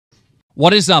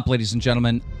What is up, ladies and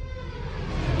gentlemen?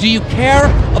 Do you care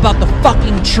about the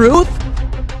fucking truth?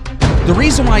 The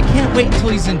reason why I can't wait until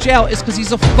he's in jail is because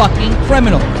he's a fucking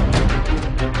criminal.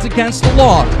 It's against the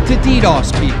law to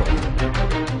DDoS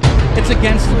people. It's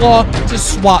against the law to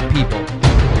swat people.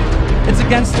 It's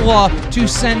against the law to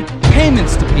send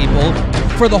payments to people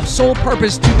for the sole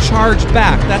purpose to charge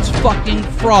back. That's fucking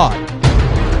fraud.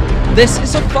 This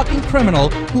is a fucking criminal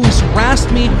who has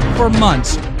harassed me for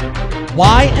months.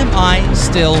 Why am I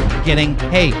still getting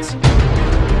hate?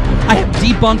 I have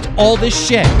debunked all this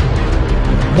shit.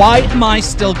 Why am I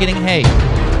still getting hate?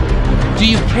 Do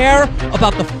you care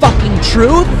about the fucking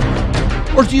truth?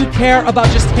 Or do you care about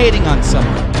just hating on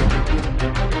someone?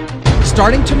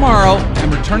 Starting tomorrow,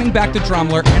 I'm returning back to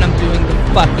Drumler and I'm doing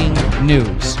the fucking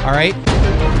news, alright?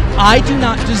 I do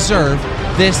not deserve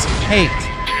this hate.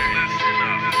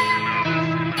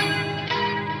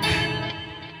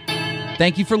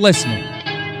 Thank you for listening.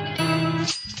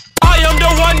 I am the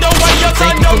one, the way your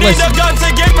son don't need a gun to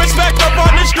get respect up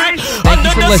on the street.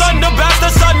 Under the sun, the